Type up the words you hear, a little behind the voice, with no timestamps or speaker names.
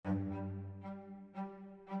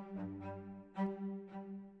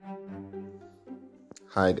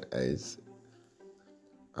Hi guys,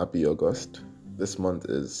 happy August. This month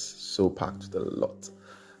is so packed with a lot,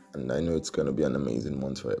 and I know it's going to be an amazing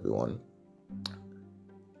month for everyone.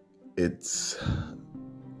 It's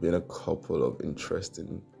been a couple of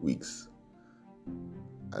interesting weeks,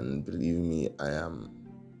 and believe me, I am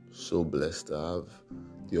so blessed to have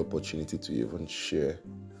the opportunity to even share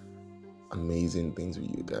amazing things with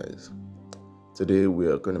you guys. Today we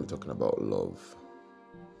are going to be talking about love.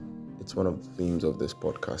 It's one of the themes of this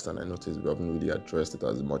podcast, and I noticed we haven't really addressed it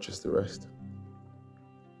as much as the rest.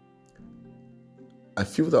 I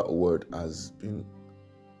feel that word has been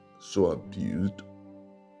so abused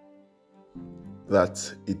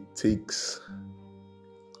that it takes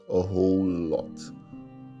a whole lot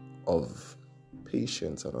of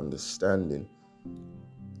patience and understanding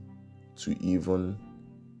to even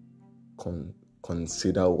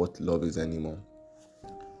consider what love is anymore.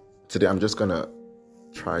 Today I'm just gonna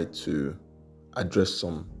try to address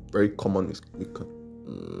some very common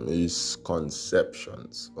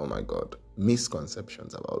misconceptions about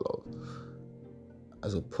love,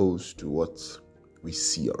 as opposed to what we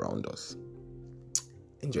see around us.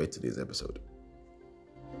 Enjoy today's episode.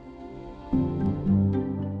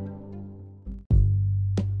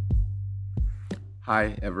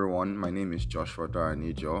 Hi everyone, my name is Joshua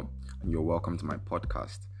Daranijo, and you're welcome to my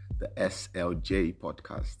podcast, the SLJ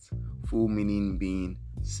podcast, full meaning being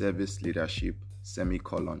Service Leadership,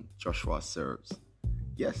 Joshua Serves.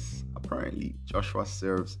 Yes, apparently Joshua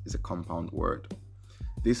Serves is a compound word.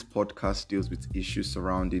 This podcast deals with issues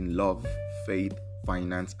surrounding love, faith,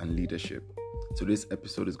 finance, and leadership. So this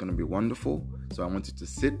episode is going to be wonderful, so I want you to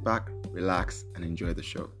sit back, relax, and enjoy the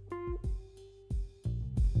show.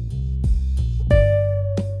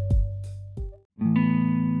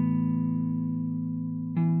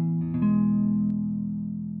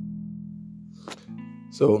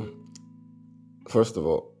 So, first of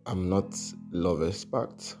all, I'm not love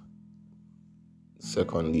expert.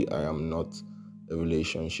 Secondly, I am not a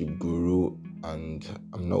relationship guru, and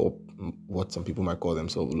I'm not what some people might call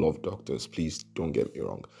themselves love doctors. Please don't get me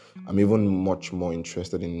wrong. I'm even much more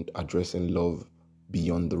interested in addressing love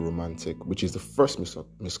beyond the romantic, which is the first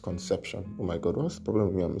misconception. Oh my God, what's the problem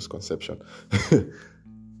with me and misconception?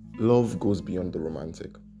 Love goes beyond the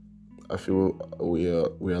romantic. I feel we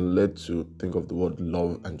are led to think of the word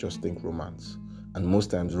love and just think romance. And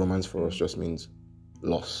most times romance for us just means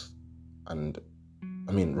loss. And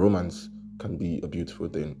I mean, romance can be a beautiful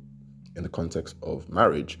thing in the context of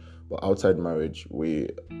marriage, but outside marriage,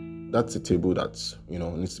 that's a table that,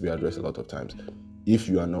 needs to be addressed a lot of times. If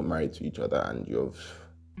you are not married to each other and you've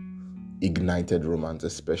ignited romance,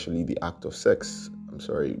 especially the act of sex, I'm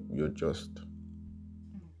sorry, you're just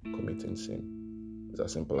committing sin. It's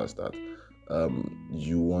as simple as that.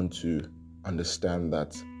 You want to understand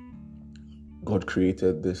that God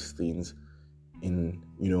created these things in,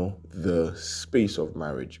 the space of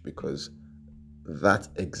marriage, because that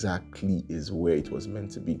exactly is where it was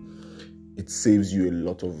meant to be. It saves you a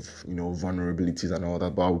lot of, vulnerabilities and all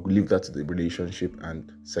that, but I'll leave that to the relationship and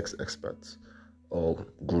sex experts or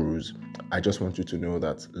gurus. I just want you to know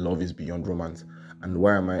that love is beyond romance. And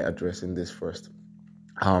why am I addressing this first?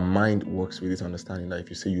 Our mind works with this understanding that if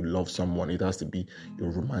you say you love someone, it has to be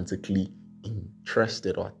you're romantically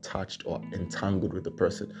interested or attached or entangled with the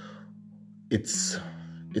person. It's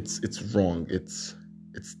wrong. It's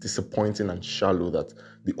disappointing and shallow that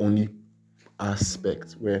the only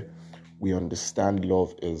aspect where we understand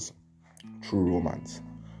love is through romance.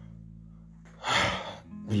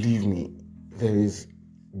 Believe me, there is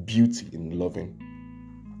beauty in loving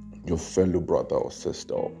your fellow brother or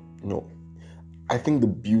sister. I think the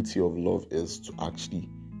beauty of love is to actually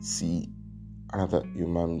see another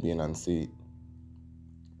human being and say,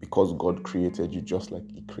 because God created you just like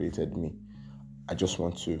He created me, I just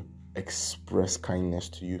want to express kindness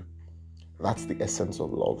to you. That's the essence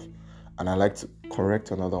of love. And I like to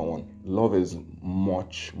correct another one. Love is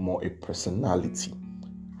much more a personality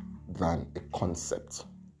than a concept.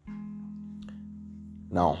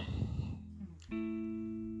 Now,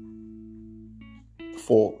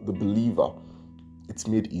 for the believer, it's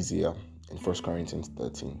made easier in 1 Corinthians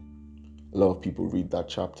 13. A lot of people read that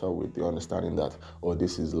chapter with the understanding that,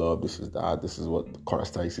 this is love, this is that, this is what the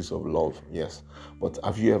characteristics of love. Yes. But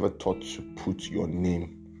have you ever thought to put your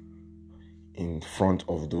name in front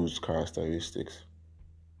of those characteristics?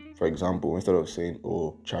 For example, instead of saying,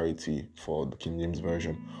 charity for the King James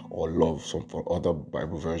Version or love for other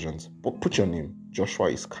Bible versions, but put your name. Joshua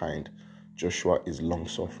is kind. Joshua is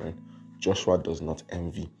long-suffering. Joshua does not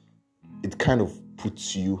envy. It kind of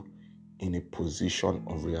puts you in a position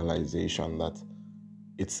of realization that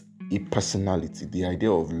it's a personality. The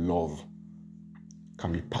idea of love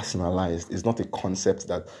can be personalized. It's not a concept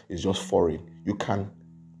that is just foreign. You can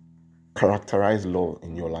characterize love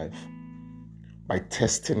in your life by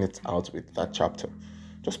testing it out with that chapter.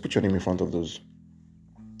 Just put your name in front of those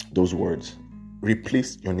words.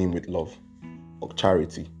 Replace your name with love or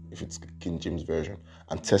charity, if it's King James Version,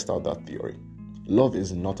 and test out that theory. Love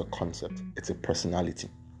is not a concept, it's a personality.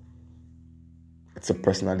 It's a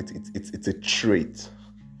personality, it's a trait.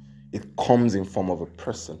 It comes in form of a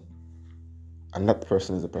person, and that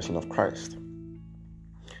person is the person of Christ.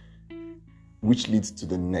 Which leads to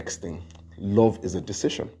the next thing. Love is a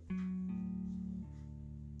decision.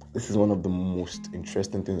 This is one of the most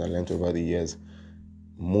interesting things I learned over the years.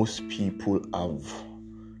 Most people have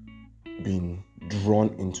been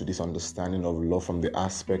drawn into this understanding of love from the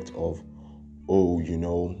aspect of,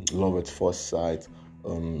 love at first sight,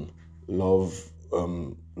 love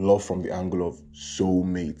from the angle of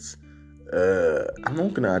soulmates. I'm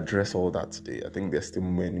not going to address all that today. I think there's still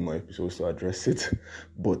many more episodes to address it.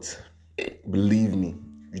 But believe me,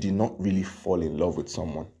 you did not really fall in love with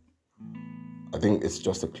someone. I think it's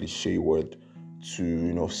just a cliche word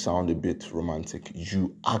to, sound a bit romantic.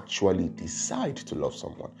 You actually decide to love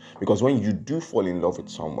someone. Because when you do fall in love with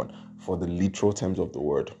someone, for the literal terms of the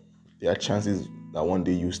word, there are chances that one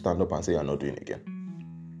day you stand up and say, "I'm not doing it again."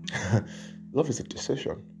 Love is a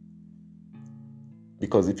decision.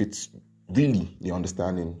 Because if it's really the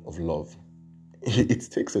understanding of love, it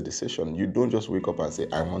takes a decision. You don't just wake up and say,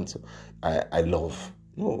 I love.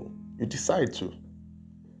 No, you decide to.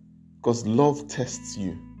 Because love tests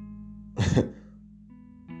you.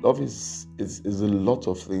 Love is a lot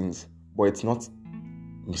of things, but it's not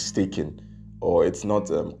mistaken or it's not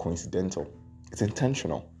coincidental. It's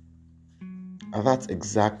intentional. And that's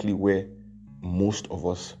exactly where most of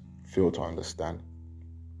us fail to understand.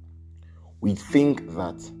 We think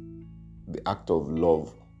that the act of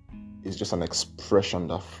love is just an expression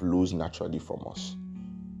that flows naturally from us.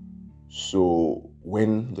 So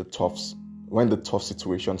when the tough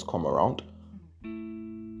situations come around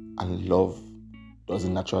and love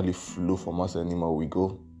doesn't naturally flow from us anymore, we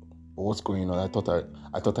go, "What's going on? I thought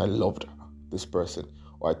I loved this person,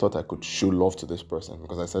 or I thought I could show love to this person."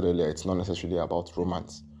 Because I said earlier, it's not necessarily about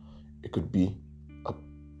romance. It could be a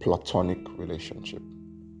platonic relationship.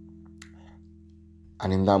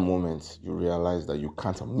 And in that moment, you realize that you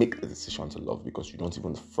can't make the decision to love because you don't even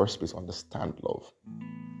in the first place understand love.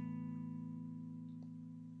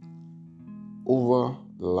 Over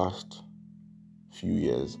the last few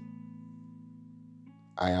years,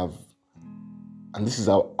 and this is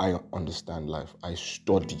how I understand life. I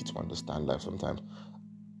study to understand life sometimes.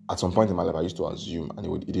 At some point in my life, I used to assume, and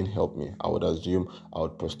it didn't help me. I would assume, I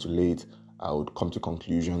would postulate, I would come to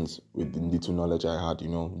conclusions with the little knowledge I had,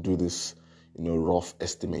 do this, rough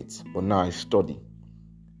estimates. But now I study.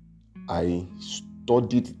 I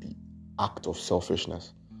studied the act of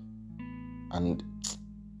selfishness. And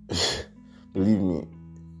believe me,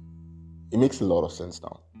 it makes a lot of sense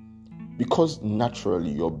now. Because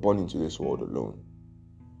naturally you're born into this world alone,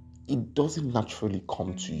 it doesn't naturally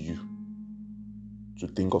come to you to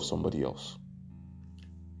think of somebody else.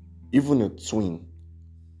 Even a twin,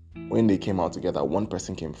 when they came out together, one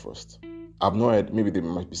person came first. I've not heard, maybe there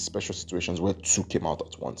might be special situations where two came out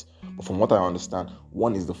at once. But from what I understand,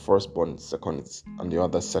 one is the firstborn, and the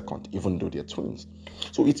other second, even though they're twins.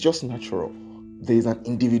 So it's just natural. There is an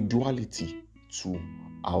individuality to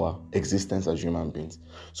our existence as human beings.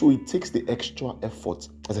 So it takes the extra effort,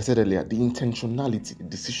 as I said earlier, the intentionality, the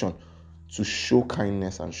decision to show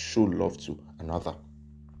kindness and show love to another.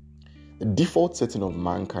 The default setting of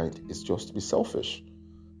mankind is just to be selfish.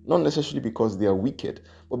 Not necessarily because they are wicked,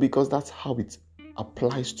 but because that's how it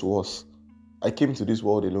applies to us. I came to this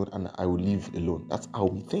world alone and I will live alone. That's how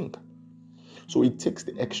we think. So it takes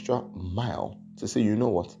the extra mile to say, you know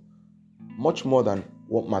what? Much more than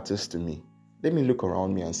what matters to me, let me look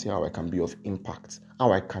around me and see how I can be of impact,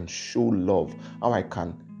 how I can show love, how I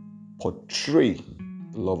can portray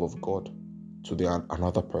the love of God to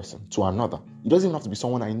another person, to another. It doesn't have to be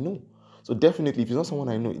someone I know. So definitely, if it's not someone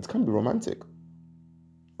I know, it can be romantic.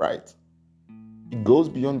 Right? It goes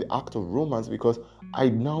beyond the act of romance because I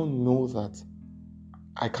now know that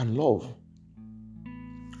I can love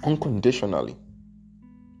unconditionally.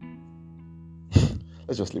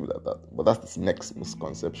 Let's just leave it at that. But that's the next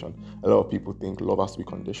misconception. A lot of people think love has to be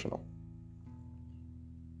conditional.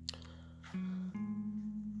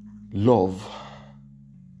 Love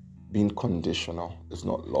being conditional is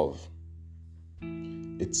not love.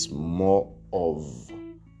 It's more of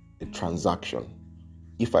a transaction.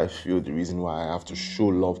 If I feel the reason why I have to show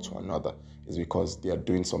love to another is because they are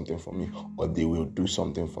doing something for me or they will do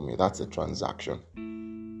something for me, that's a transaction.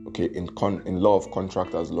 Okay, in law of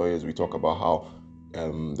contract, as lawyers, we talk about how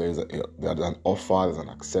there's an offer, there's an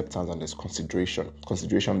acceptance, and there's consideration.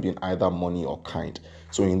 Consideration being either money or kind.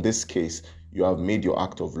 So in this case, you have made your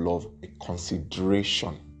act of love a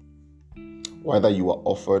consideration. Whether you are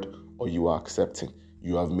offered or you are accepting,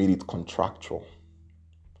 you have made it contractual.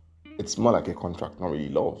 It's more like a contract, not really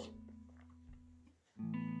love.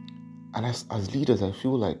 And as leaders, I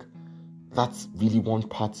feel like that's really one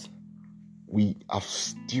part we have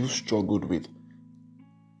still struggled with.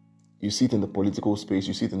 You see it in the political space,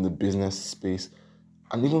 you see it in the business space,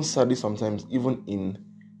 and even sadly sometimes even in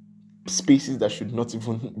spaces that should not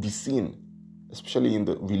even be seen, especially in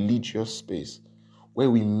the religious space, where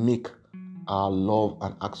we make our love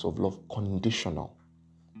and acts of love conditional.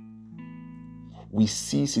 We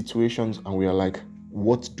see situations and we are like,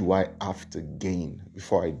 what do I have to gain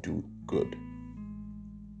before I do good?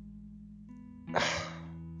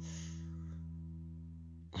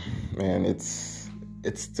 Man, it's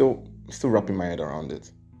still wrapping my head around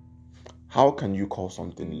it. How can you call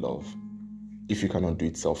something love if you cannot do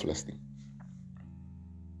it selflessly?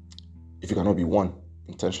 If you cannot be, one,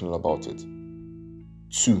 intentional about it,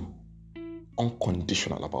 two,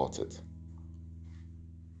 unconditional about it?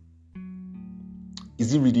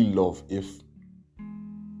 Is it really love if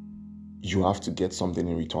you have to get something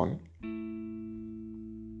in return?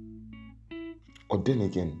 Or then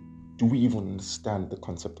again, do we even understand the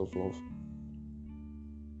concept of love?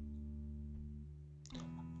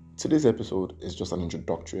 Today's episode is just an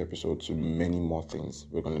introductory episode to many more things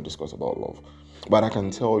we're going to discuss about love. But I can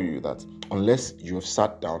tell you that unless you have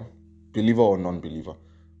sat down, believer or non-believer,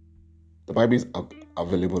 the Bible is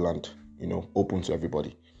available and open to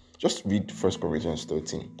everybody. Just read 1 Corinthians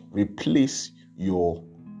 13. Replace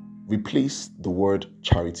the word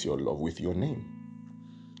charity or love with your name,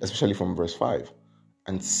 especially from verse 5,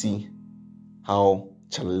 and see how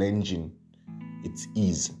challenging it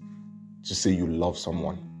is to say you love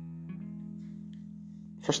someone.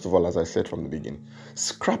 First of all, as I said from the beginning,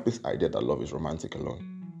 scrap this idea that love is romantic alone.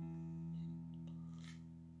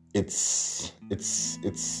 It's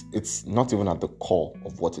not even at the core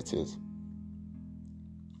of what it is.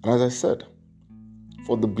 And as I said,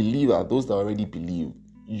 for the believer, those that already believe,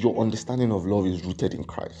 your understanding of love is rooted in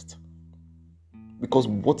Christ. Because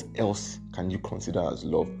what else can you consider as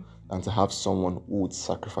love than to have someone who would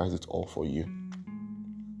sacrifice it all for you?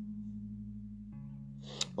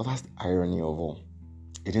 But that's the irony of all.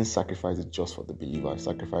 He didn't sacrifice it just for the believer. He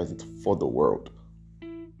sacrificed it for the world.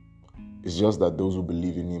 It's just that those who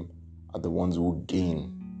believe in him are the ones who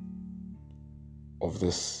gain of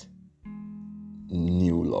this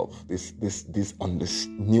new love, this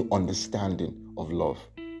new understanding of love.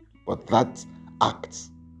 But that act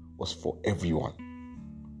was for everyone.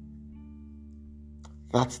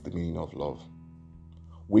 That's the meaning of love.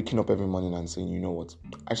 Waking up every morning and saying, you know what,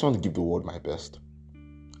 I just want to give the world my best.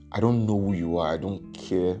 I don't know who you are. I don't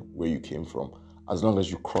care where you came from. As long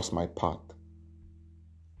as you cross my path,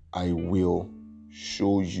 I will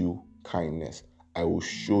show you kindness. I will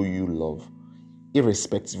show you love,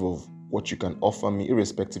 irrespective of what you can offer me,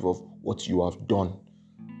 irrespective of what you have done.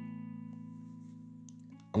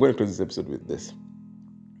 I'm going to close this episode with this.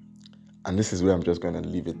 And this is where I'm just going to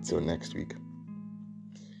leave it till next week.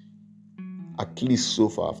 At least so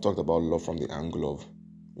far, I've talked about love from the angle of,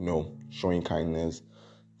 showing kindness,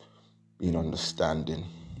 being understanding.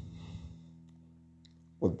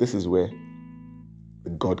 But this is where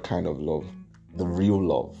the God kind of love, the real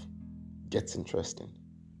love, gets interesting.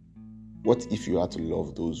 What if you had to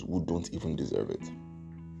love those who don't even deserve it?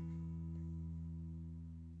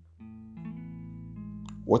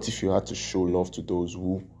 What if you had to show love to those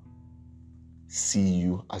who see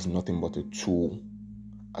you as nothing but a tool,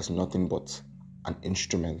 as nothing but an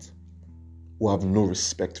instrument, who have no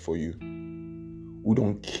respect for you, who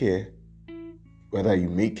don't care whether you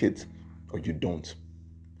make it or you don't,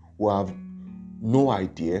 who have no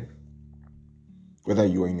idea whether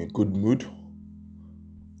you're in a good mood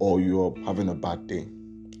or you're having a bad day.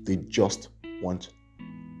 They just want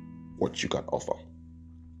what you can offer.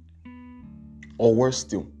 Or worse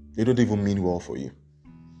still, they don't even mean well for you.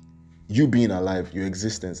 You being alive, your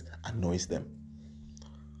existence annoys them.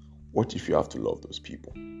 What if you have to love those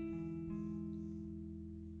people?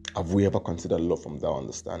 Have we ever considered love from that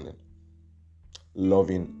understanding?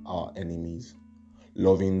 Loving our enemies,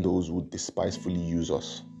 loving those who despisefully use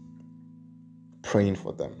us, praying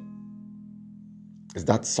for them. Is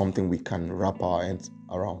that something we can wrap our heads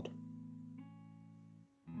around?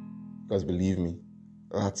 Because believe me,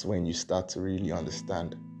 that's when you start to really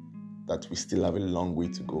understand that we still have a long way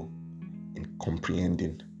to go in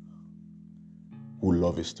comprehending who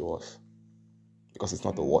love is to us. because it's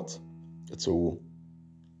not a what, it's a who.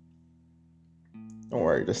 Don't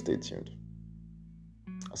worry, just stay tuned.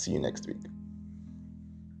 I'll see you next week.